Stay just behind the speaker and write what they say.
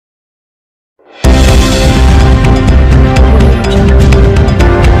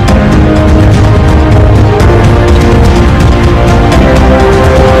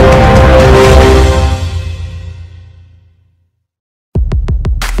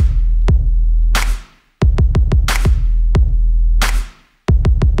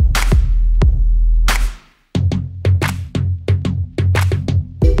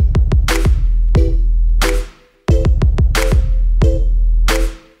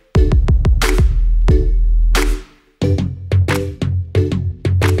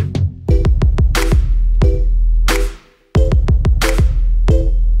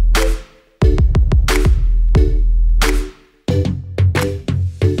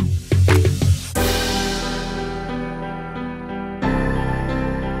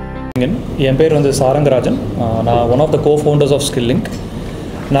என் பேர் வந்து சாரங்கராஜன். நான் one of the co-founders of Skill-Lync.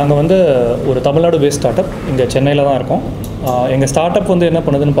 நாங்கள் வந்து ஒரு தமிழ்நாடு பேஸ்ட் ஸ்டார்ட் அப் இங்கே சென்னையில் தான் இருக்கோம். எங்கள் ஸ்டார்ட் அப் வந்து என்ன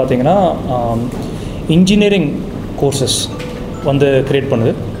பண்ணுதுன்னு பார்த்தீங்கன்னா இன்ஜினியரிங் கோர்சஸ் வந்து க்ரியேட்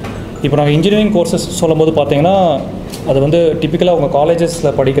பண்ணுது. இப்போ நாங்கள் இன்ஜினியரிங் கோர்சஸ் சொல்லும் போது பார்த்தீங்கன்னா அது வந்து டிப்பிக்கலாக உங்கள்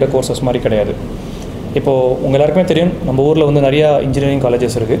காலேஜஸில் படிக்கிற கோர்சஸ் மாதிரி கிடையாது. இப்போது உங்கள் எல்லாருக்குமே தெரியும், நம்ம ஊரில் வந்து நிறையா இன்ஜினியரிங்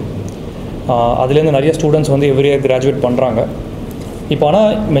காலேஜஸ் இருக்குது. அதுலேருந்து நிறைய ஸ்டூடெண்ட்ஸ் வந்து எவ்ரி இயர் கிராஜுவேட் பண்ணுறாங்க. இப்போ ஆனால்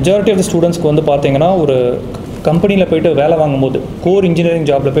மெஜாரிட்டி ஆஃப் த ஸ்டூடெண்ட்ஸ்க்கு வந்து பார்த்தீங்கன்னா ஒரு கம்பெனியில் போய்ட்டு வேலை வாங்கும்போது, கோர் இன்ஜினியரிங்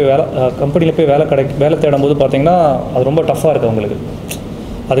ஜாபில் போய் கம்பெனியில் போய் வேலை தேடும்போது பார்த்தீங்கன்னா அது ரொம்ப டஃப்பாக இருக்குது அவங்களுக்கு.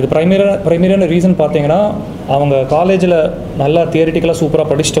 அதுக்கு ப்ரைமரியான ரீசன் பார்த்தீங்கன்னா அவங்க காலேஜில் நல்லா தியரிட்டிக்கலாக சூப்பராக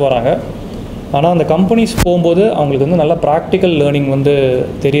படிச்சுட்டு வராங்க. ஆனால் அந்த கம்பெனிஸ் போகும்போது அவங்களுக்கு வந்து நல்லா ப்ராக்டிக்கல் லேர்னிங் வந்து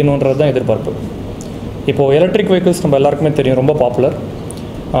தெரியணுன்றது தான் எதிர்பார்ப்பு. இப்போது எலக்ட்ரிக் வெஹிக்கிள்ஸ் நம்ம எல்லாருக்குமே தெரியும், ரொம்ப பாப்புலர்.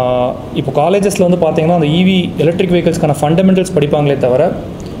 இப்போ காலேஜஸில் வந்து பார்த்தீங்கன்னா அந்த எலக்ட்ரிக் வெஹிக்கிள்ஸ்க்கான ஃபண்டமெண்டல்ஸ் படிப்பாங்களே தவிர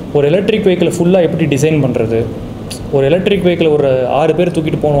ஒரு எலக்ட்ரிக் வெஹிக்கிளை ஃபுல்லாக எப்படி டிசைன் பண்ணுறது, ஒரு எலக்ட்ரிக் வெஹிக்கிளை ஒரு 6 பேர்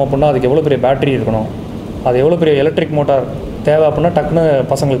தூக்கிட்டு போகணும் அப்படின்னா அதுக்கு எவ்வளோ பெரிய பேட்டரி இருக்கணும், அது எவ்வளோ பெரிய எலக்ட்ரிக் மோட்டார் தேவை அப்படின்னா டக்குன்னு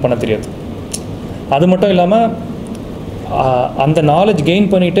பசங்களுக்கு பண்ண தெரியாது. அது மட்டும் இல்லாமல் அந்த நாலேஜ் கெயின்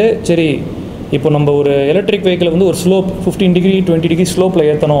பண்ணிவிட்டு சரி இப்போ நம்ம ஒரு எலக்ட்ரிக் வெஹிக்கிளை வந்து ஒரு ஸ்லோப் 15 டிகிரி 20 டிகிரி ஸ்லோப்பில்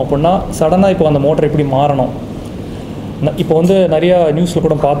ஏற்றணும் அப்படின்னா சடனாக இப்போ அந்த மோட்டர் எப்படி மாறணும். இப்போ வந்து நிறையா நியூஸில்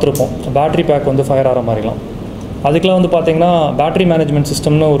கூட பார்த்துருப்போம், பேட்ரி பேக் வந்து ஃபயர் ஆகிற மாதிரிலாம். அதுக்கெலாம் வந்து பார்த்திங்கன்னா பேட்ரி மேனேஜ்மெண்ட்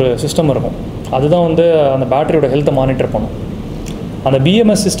சிஸ்டம்னு ஒரு சிஸ்டம் இருக்கும். அதுதான் வந்து அந்த பேட்டரியோட ஹெல்த்தை மானிட்டர் பண்ணும். அந்த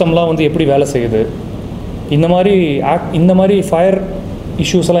பிஎம்எஸ் சிஸ்டம்லாம் வந்து எப்படி வேலை செய்யுது, இந்த மாதிரி ஃபயர்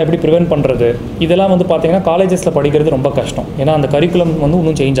இஷ்யூஸ் எல்லாம் எப்படி ப்ரிவென்ட் பண்ணுறது, இதெல்லாம் வந்து பார்த்திங்கன்னா காலேஜஸில் படிக்கிறது ரொம்ப கஷ்டம். ஏன்னா அந்த கரிக்குலம் வந்து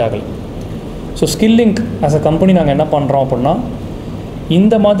இன்னும் சேஞ்ச் ஆகலை. So Skill-Lync as a company நாங்கள் என்ன பண்ணுறோம் அப்படின்னா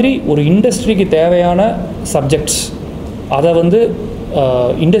இந்த மாதிரி ஒரு இண்டஸ்ட்ரிக்கு தேவையான சப்ஜெக்ட்ஸ் அதை வந்து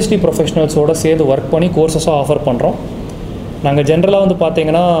இண்டஸ்ட்ரி ப்ரொஃபஷனல்ஸோடு சேர்ந்து ஒர்க் பண்ணி கோர்சஸாக ஆஃபர் பண்ணுறோம். நாங்கள் ஜென்ரலாக வந்து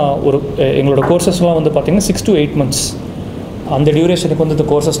பார்த்திங்கன்னா எங்களோட கோர்சஸ்லாம் வந்து பார்த்திங்கன்னா 6 to 8 months அந்த டியூரேஷனுக்கு வந்து இந்த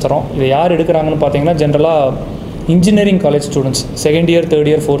கோர்சஸ் தரோம். இதை யார் எடுக்கிறாங்கன்னு பார்த்தீங்கன்னா ஜென்ரலாக engineering college students 2nd year 3rd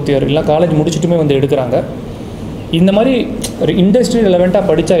year 4th year இல்லை காலேஜ் முடிச்சுட்டுமே வந்து எடுக்கிறாங்க. இந்த மாதிரி ஒரு இண்டஸ்ட்ரி ரெலவெண்ட்டாக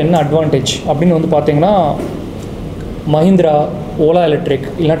படித்தா என்ன அட்வான்டேஜ் அப்படின்னு வந்து பார்த்திங்கன்னா மஹிந்திரா, ஓலா எலக்ட்ரிக்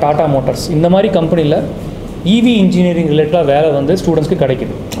இல்லை டாடா மோட்டார்ஸ் இந்த மாதிரி கம்பெனியில் இவி இன்ஜினியரிங் ரிலேட்டடாக வேலை வந்து ஸ்டூடெண்ட்ஸ்க்கு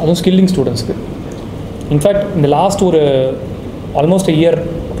கிடைக்குது, அதுவும் Skill-Lync ஸ்டூடெண்ட்ஸ்க்கு. இன்ஃபேக்ட் இந்த லாஸ்ட் ஒரு ஆல்மோஸ்ட் இயர்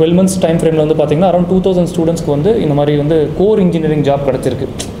 12 months டைம் ஃப்ரேமில் வந்து பார்த்திங்கன்னா அரௌண்ட் 2000 ஸ்டூடெண்ட்ஸ்க்கு வந்து இந்த மாதிரி வந்து கோர் இன்ஜினியரிங் ஜாப் கிடச்சிருக்கு.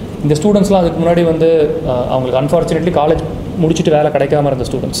 இந்த ஸ்டூடெண்ட்ஸ்லாம் அதுக்கு முன்னாடி வந்து அவங்களுக்கு அன்ஃபார்ச்சுனேட்லி காலேஜ் முடிச்சுட்டு வேலை கிடைக்காம இருந்த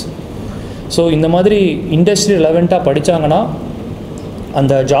ஸ்டூடெண்ட்ஸ். ஸோ இந்த மாதிரி இண்டஸ்ட்ரி ரெலவெண்ட்டாக படித்தாங்கன்னா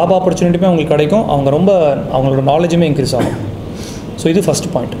அந்த ஜாப் ஆப்பர்ச்சுனிட்டியுமே அவங்களுக்கு கிடைக்கும், அவங்களோட நாலேஜுமே இன்க்ரீஸ் ஆகும். ஸோ இது ஃபஸ்ட்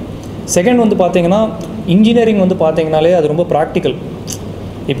பாயிண்ட். செகண்ட் வந்து பார்த்திங்கன்னா இன்ஜினியரிங் வந்து பார்த்திங்கனாலே அது ரொம்ப ப்ராக்டிக்கல்.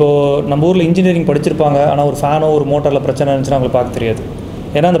 இப்போது நம்ம ஊரில் இன்ஜினியரிங் படிச்சிருப்பாங்க, ஆனால் ஒரு ஃபேனோ ஒரு மோட்டரில் பிரச்சனை இருந்துச்சுன்னா அவங்களுக்கு பார்க்க தெரியாது.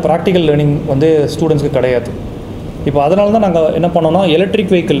 ஏன்னா அந்த ப்ராக்டிக்கல் லேர்னிங் வந்து ஸ்டூடெண்ட்ஸ்க்கு கிடையாது. இப்போ அதனால தான் நாங்கள் என்ன பண்ணோன்னா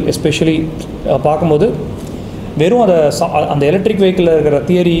எலக்ட்ரிக் வெஹிக்கிள் எஸ்பெஷலி பார்க்கும்போது வெறும் அந்த எலக்ட்ரிக் வெஹிக்கிளில் இருக்கிற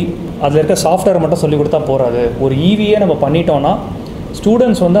தியரி அதில் இருக்க சாஃப்ட்வேர் மட்டும் சொல்லிக் கொடுத்தா போகாது. ஒரு ஈவியே நம்ம பண்ணிட்டோன்னா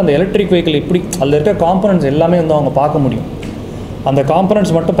ஸ்டூடெண்ட்ஸ் வந்து அந்த எலக்ட்ரிக் வெஹிக்கிள் எப்படி அதில் இருக்க காம்பனன்ட்ஸ் எல்லாமே வந்து அவங்க பார்க்க முடியும். அந்த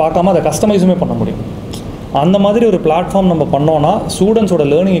காம்பனன்ட்ஸ் மட்டும் பார்க்காம அதை கஸ்டமைஸுமே பண்ண முடியும். அந்த மாதிரி ஒரு பிளாட்ஃபார்ம் நம்ம பண்ணோன்னா ஸ்டூடெண்ட்ஸோட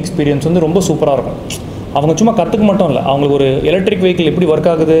லேர்னிங் எக்ஸ்பீரியன்ஸ் வந்து ரொம்ப சூப்பராக இருக்கும். அவங்க சும்மா கற்றுக்க மட்டும் இல்லை, அவங்களுக்கு ஒரு எலக்ட்ரிக் வெஹிக்கிள் எப்படி ஒர்க்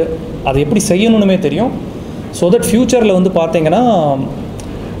ஆகுது, அதை எப்படி செய்யணும்னுமே தெரியும். ஸோ தட் ஃப்யூச்சரில் வந்து பார்த்திங்கன்னா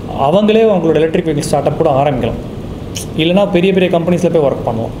அவங்களே அவங்களோட எலக்ட்ரிக் வெஹிக்கிள் ஸ்டார்ட் அப் கூட ஆரம்பிக்கலாம், இல்லைனா பெரிய பெரிய கம்பெனிஸில் போய் ஒர்க்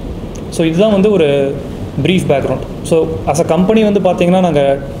பண்ணலாம். ஸோ இதுதான் வந்து ஒரு brief background. So as a company வந்து பார்த்திங்கன்னா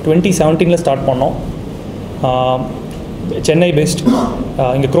நாங்கள் 2017 ஸ்டார்ட் பண்ணோம். சென்னை பேஸ்ட்,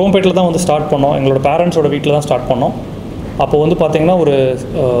 இங்கே குரோம்பேட்டில் தான் வந்து ஸ்டார்ட் பண்ணோம். எங்களோட பேரண்ட்ஸோட வீட்டில் தான் ஸ்டார்ட் பண்ணோம். அப்போது வந்து பார்த்திங்கன்னா ஒரு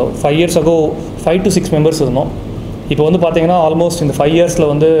 5 years ago 5 to 6 members இருந்தோம். இப்போ வந்து பார்த்திங்கன்னா ஆல்மோஸ்ட் இந்த 5 yearsல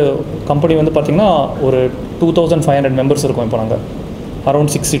வந்து கம்பெனி வந்து பார்த்திங்கன்னா ஒரு 2500 members இருக்கும். இப்போ நாங்கள்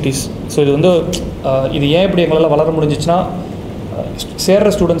அரௌண்ட் 6 cities. ஸோ இது வந்து இது ஏன் இப்படி எங்களால் வளர முடிஞ்சிச்சுன்னா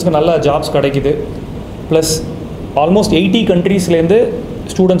சேர்கிற ஸ்டூடெண்ட்ஸ்க்கு நல்ல ஜாப்ஸ் கிடைக்குது. ப்ளஸ் ஆல்மோஸ்ட் 80 countries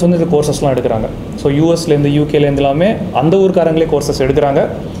ஸ்டூடெண்ட்ஸ் வந்து இந்த கோர்சஸ்லாம் எடுக்கிறாங்க. ஸோ யூஎஸ்லேருந்து யூகேலேருந்து எல்லாமே அந்த ஊருக்காரங்களே கோர்சஸ் எடுக்கிறாங்க.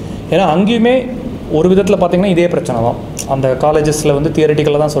 ஏன்னா அங்கேயுமே ஒரு விதத்தில் பார்த்திங்கன்னா இதே பிரச்சனை தான், அந்த காலேஜஸில் வந்து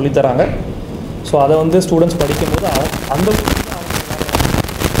தியரிட்டிக்கலாக தான் சொல்லித்தராங்க. ஸோ அதை வந்து ஸ்டூடெண்ட்ஸ் படிக்கும்போது அந்த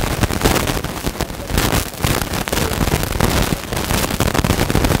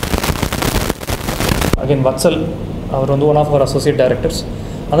அகைன் வத்சல் அவர் வந்து one of our associate directors.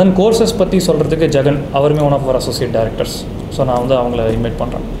 அதன் கோர்சஸ் பற்றி சொல்கிறதுக்கு ஜெகன் அவருமே one of our associate directors. So நான் வந்து அவங்கள இன்வைட்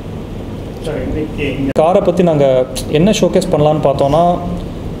பண்ணுறேன். காரை பற்றி நாங்கள் என்ன ஷோகேஸ் பண்ணலான்னு பார்த்தோன்னா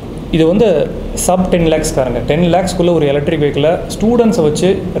இது வந்து sub 10 lakhs காரங்க 10 lakhsக்குள்ளே ஒரு எலக்ட்ரிக் வெஹிக்கிளை ஸ்டூடெண்ட்ஸை வச்சு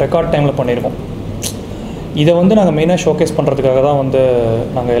ரெக்கார்ட் டைமில் பண்ணியிருக்கோம். இதை வந்து நாங்கள் மெயினாக ஷோகேஸ் பண்ணுறதுக்காக தான் வந்து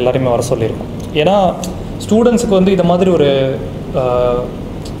நாங்கள் எல்லாரையுமே வர சொல்லியிருக்கோம். ஏன்னா ஸ்டூடெண்ட்ஸுக்கு வந்து இந்த மாதிரி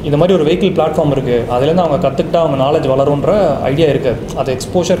ஒரு வெஹிக்கிள் பிளாட்ஃபார்ம் இருக்குது, அதுலேருந்து அவங்க கற்றுக்கிட்டா அவங்க நாலேஜ் வளருன்ற ஐடியா இருக்குது. அதை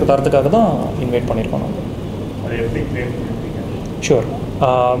எக்ஸ்போஷருக்கு தரத்துக்காக தான் இன்வைட் பண்ணியிருக்கோம் நாங்கள். Sure.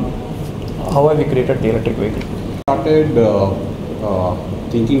 How have we created the electric vehicle? Started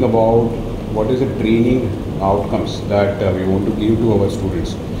thinking about what is the training outcomes that we want to give to our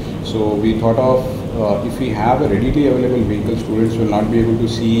students. So we thought of if we have a readily available vehicle, students will not be able to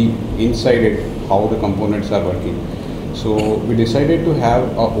see inside it how the components are working. So we decided to have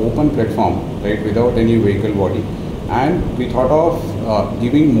an open platform, right, without any vehicle body, and we thought of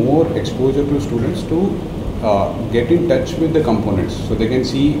giving more exposure to students to get in touch with the components, so they can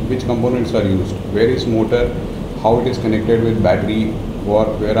see which components are used, where is motor, how it is connected with battery,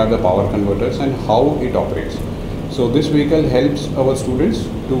 where are the power converters, and how it operates. So this vehicle helps our students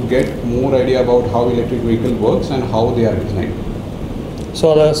to get more idea about how electric vehicle works and how they are designed. So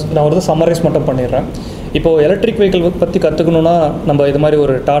அதை நான் ஒரு summarise மட்டும் பண்ணிடுறேன். இப்போது electric vehicle பற்றி கற்றுக்கணுன்னா நம்ம இது மாதிரி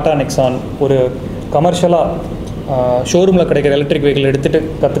ஒரு டாடா நெக்ஸான் ஒரு கமர்ஷியலாக ஷோரூமில் கிடைக்கிற எலக்ட்ரிக் வெஹிக்கிள் எடுத்துகிட்டு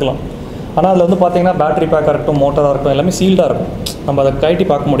கற்றுக்கலாம். ஆனால் அதில் வந்து பார்த்திங்கன்னா பேட்டரி பேக்காக இருக்கட்டும், மோட்டராக இருக்கட்டும், எல்லாமே சீல்டாக இருக்கும். நம்ம அதை கழட்டி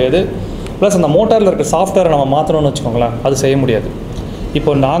பார்க்க முடியாது. ப்ளஸ் அந்த மோட்டாரில் இருக்க சாஃப்ட்வேரை நம்ம மாற்றணும்னு வச்சுக்கோங்களேன், அது செய்ய முடியாது.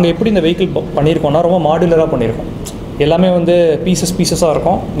 இப்போ நாங்கள் எப்படி இந்த வெஹிக்கிள் பண்ணியிருக்கோம்னா ரொம்ப மாடுலராக பண்ணியிருக்கோம். எல்லாமே வந்து பீசஸாக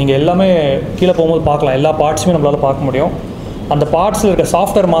இருக்கும். நீங்கள் எல்லாமே கீழே போகும்போது பார்க்கலாம், எல்லா பார்ட்ஸுமே நம்மளால் பார்க்க முடியும். அந்த பார்ட்ஸில் இருக்க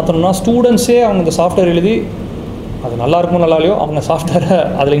சாஃப்ட்வேர் மாற்றணும்னா ஸ்டூடெண்ட்ஸே அவங்க இந்த சாஃப்ட்வேர் எழுதி அது நல்லா இருக்குமோ நல்லா இல்லையோ அவங்க சாஃப்ட்வேரை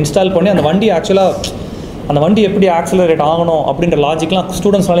அதில் இன்ஸ்டால் பண்ணி அந்த வண்டி அந்த வண்டி எப்படி ஆக்சலரேட் ஆகணும் அப்படின்ற லாஜிக்லாம்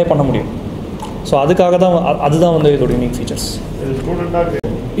ஸ்டூடெண்ட்ஸ்னாலே பண்ண முடியும். ஸோ அதுக்காக தான் அதுதான் வந்து இதோட யூனிக் ஃபீச்சர்ஸ்.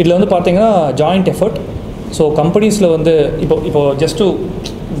 இதில் வந்து பார்த்தீங்கன்னா ஜாயிண்ட் எஃபர்ட். ஸோ கம்பெனிஸில் வந்து இப்போ just to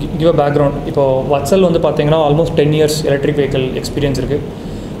give a background, இப்போது வத்சல் வந்து பார்த்தீங்கன்னா almost 10 years electric vehicle experience இருக்குது.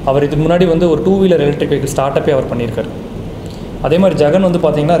 அவர் இதுக்கு முன்னாடி வந்து ஒரு 2-wheeler எலக்ட்ரிக் வெஹிக்கிள் ஸ்டார்ட் அப்பே அவர் பண்ணியிருக்காரு. அதே மாதிரி ஜெகன் வந்து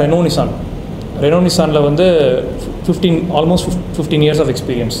பார்த்தீங்கன்னா ரெனோ நிசானில் வந்து almost 15 years of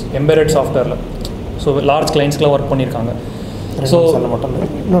experience embedded சாஃப்ட்வேரில். ஸோ லார்ஜ் கிளைண்ட்ஸ்க்குலாம் ஒர்க் பண்ணியிருக்காங்க. ஸோ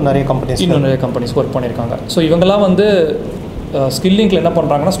இன்னும் நிறைய கம்பெனிஸ் ஒர்க் பண்ணியிருக்காங்க. ஸோ இவங்கெல்லாம் வந்து ஸ்கில்லிங்கில் என்ன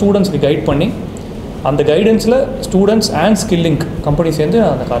பண்ணுறாங்கன்னா ஸ்டூடெண்ட்ஸ்க்கு கைட் பண்ணி அந்த கைடன்ஸில் ஸ்டூடெண்ட்ஸ் அண்ட் ஸ்கில்லிங்க் கம்பெனி சேர்ந்து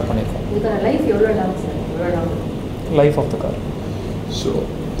அந்த கார் பண்ணியிருக்கோம். Life of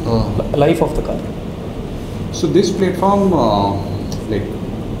the car. So this platform like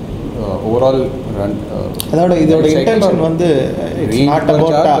overall run அதோட இதோட இன்டென்ஷன் வந்து it's not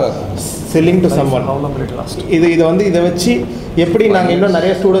about selling to someone. இது வந்து இதை வச்சு எப்படி நாங்கள் இன்னும்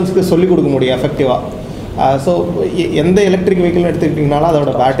நிறைய ஸ்டூடெண்ட்ஸ்க்கு சொல்லிக் கொடுக்க முடியும் எஃபெக்டிவாக. ஸோ எந்த எலக்ட்ரிக் வெஹிக்கிள் எடுத்துக்கிட்டிங்கனாலும்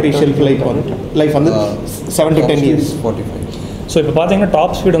அதோட பேட்டரி ஷெல்ஃப் லைஃப் வந்து 7 to 10 years. 45. ஸோ இப்போ பார்த்தீங்கன்னா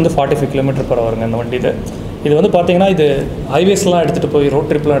டாப் ஸ்பீட் வந்து 45 km/h இந்த வண்டி. இது வந்து பார்த்தீங்கன்னா இது ஹைவேஸ்லாம் எடுத்துகிட்டு போய்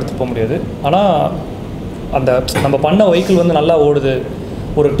ரோட் ட்ரிப்லாம் எடுத்துகிட்டு போக முடியாது. ஆனால் அந்த நம்ம பண்ண வெஹிக்கிள் வந்து நல்லா ஓடுது.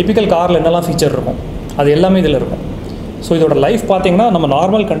 ஒரு டிப்பிக்கல் காரில் என்னெல்லாம் ஃபீச்சர் இருக்கும் அது எல்லாமே இதில் இருக்கும். ஸோ இதோட லைஃப் பார்த்தீங்கன்னா நம்ம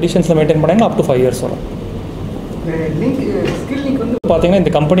நார்மல் கண்டிஷன்ஸில் மெயின்டைன் பண்ணிங்கன்னா up to 5 years வரும். ஸ்கில்-லிங்க் வந்து பார்த்தீங்கன்னா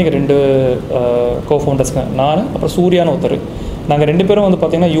இந்த கம்பெனிக்கு 2 co-foundersங்க, நான் அப்புறம் சூர்யான்னு ஒருத்தர். நாங்கள் 2 பேரும் வந்து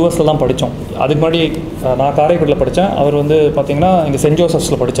பார்த்திங்கன்னா யூஎஸில் தான் படித்தோம். அதுக்கு முன்னாடி நான் காரைக்குடியில் படித்தேன், அவர் வந்து பார்த்திங்கன்னா இங்கே சென்ட்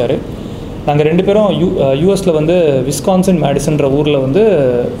ஜோசப்ஸில் படித்தார். நாங்கள் 2 பேரும் யூஎஸில் வந்து விஸ்கான்சின் மேடிசன்ற ஊரில் வந்து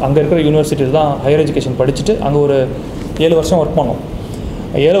அங்கே இருக்கிற யூனிவர்சிட்டியில் தான் ஹையர் எஜுகேஷன் படிச்சுட்டு அங்கே ஒரு 7 வருஷம் ஒர்க் பண்ணோம்.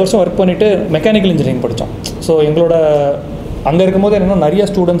 7 வருஷம் ஒர்க் பண்ணிவிட்டு மெக்கானிக்கல் இன்ஜினியரிங் படித்தோம். ஸோ எங்களோட அங்கே இருக்கும்போது என்னென்னா நிறைய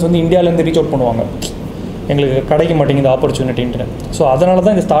ஸ்டூடெண்ட்ஸ் வந்து இந்தியாவிலேருந்து ரீச் அவுட் பண்ணுவாங்க, எங்களுக்கு கிடைக்க மாட்டேங்குது ஆப்பர்ச்சுனிட்டின்ட்டு. ஸோ அதனால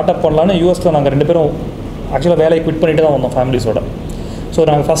தான் இந்த ஸ்டார்ட் அப் பண்ணலான்னு யூஎஸில் நாங்கள் 2 பேரும் ஆக்சுவலாக வேலையை குவிட் பண்ணிட்டு தான் வந்தோம் ஃபேமிலிஸோட. ஸோ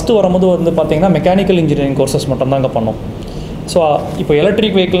நாங்கள் ஃபஸ்ட்டு வரும்போது வந்து பார்த்திங்கன்னா மெக்கானிக்கல் இன்ஜினியரிங் கோர்சஸ் மட்டும் தான் அங்கே பண்ணோம். ஸோ இப்போ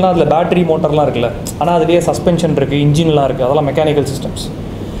எலக்ட்ரிக் வெஹிக்கிள்னால் அதில் பேட்டரி மோட்டர்லாம் இருக்குல்ல, ஆனால் அதுலேயே சஸ்பென்ஷன் இருக்குது, இன்ஜின்லாம் இருக்குது, அதெல்லாம் மெக்கானிக்கல் சிஸ்டம்ஸ்.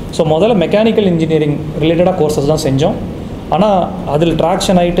 ஸோ முதல்ல மெக்கானிக்கல் இன்ஜினியரிங் ரிலேட்டடாக கோர்சஸ் தான் செஞ்சோம். ஆனால் அதில்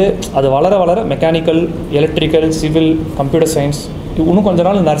ட்ராக்ஷன் ஆகிட்டு அது வளர வளர mechanical, electrical, civil, computer science, இன்னும் கொஞ்ச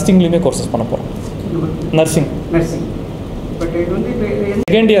நாள் நர்சிங்லேயுமே கோர்சஸ் பண்ண போகிறோம். Nursing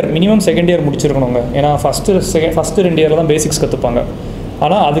second year minimum முடிச்சிருக்கணுங்க. ஏன்னா ஃபஸ்ட்டு 2 இயரில் தான் பேசிக்ஸ் கற்றுப்பாங்க.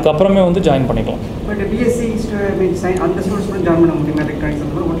 ஆனால் அதுக்கப்புறமே வந்து ஜாயின் பண்ணிக்கலாம்.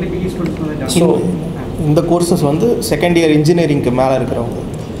 ஸோ இந்த கோர்சஸ் வந்து செகண்ட் இயர் இன்ஜினியரிங்க்கு மேலே இருக்கிறவங்க.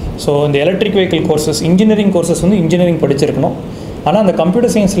 ஸோ இந்த electric vehicle courses, engineering courses வந்து இன்ஜினியரிங் படிச்சிருக்கணும். ஆனால் அந்த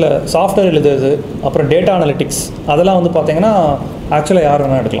கம்ப்யூட்டர் சயின்ஸில் சாஃப்ட்வேர் எழுதுறது, அப்புறம் டேட்டா அனலிட்டிக்ஸ், அதெல்லாம் வந்து பார்த்திங்கன்னா ஆக்சுவலாக யார்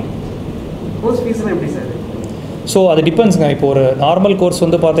வேணால் எடுக்கலாம். ஸோ அது டிபெண்ட்ஸுங்க. இப்போ ஒரு நார்மல் கோர்ஸ்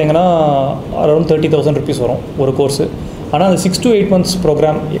வந்து பார்த்தீங்கன்னா அரௌண்ட் 30,000 rupees வரும் ஒரு கோர்ஸு. ஆனால் அந்த 6 to 8 months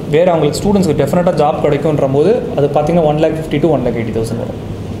ப்ரோக்ராம் வேறு அவங்களுக்கு ஸ்டூடெண்ட்ஸ்க்கு டெஃபினட்டாக ஜாப் கிடைக்குன்ற போது அது பார்த்தீங்கன்னா 1,50,000 to 1,80,000 வரும்.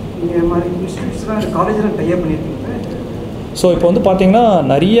 ஸோ இப்போ வந்து பார்த்தீங்கன்னா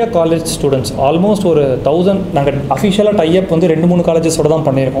நிறைய காலேஜ் ஸ்டூடெண்ட்ஸ் ஆல்மோஸ்ட் ஒரு 1000 நாங்கள் அஃபிஷியலாக டைப் வந்து 2-3 காலேஜஸோட தான்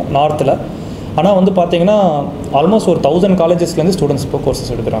பண்ணியிருக்கோம் நார்த்தில். ஆனால் வந்து பார்த்தீங்கன்னா ஆல்மோஸ்ட் ஒரு 1000 காலேஜஸ்லேருந்து ஸ்டூடெண்ட்ஸ் இப்போ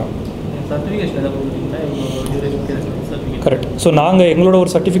கோர்சஸ் எடுக்கிறாங்க. கரெக்ட். ஸோ நாங்கள் எங்களோட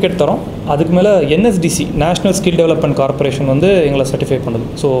ஒரு சர்டிஃபிகேட் தரோம். அதுக்கு மேலே NSDC national skill development corporation வந்து எங்களை சர்டிஃபை பண்ணுது.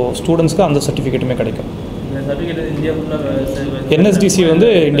 ஸோ ஸ்டூடெண்ட்ஸ்க்கு அந்த சர்டிஃபிகேட்டுமே கிடைக்கும். என்எஸ்டிசி வந்து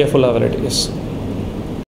இந்தியா ஃபுல்லாக வேலிட். எஸ்.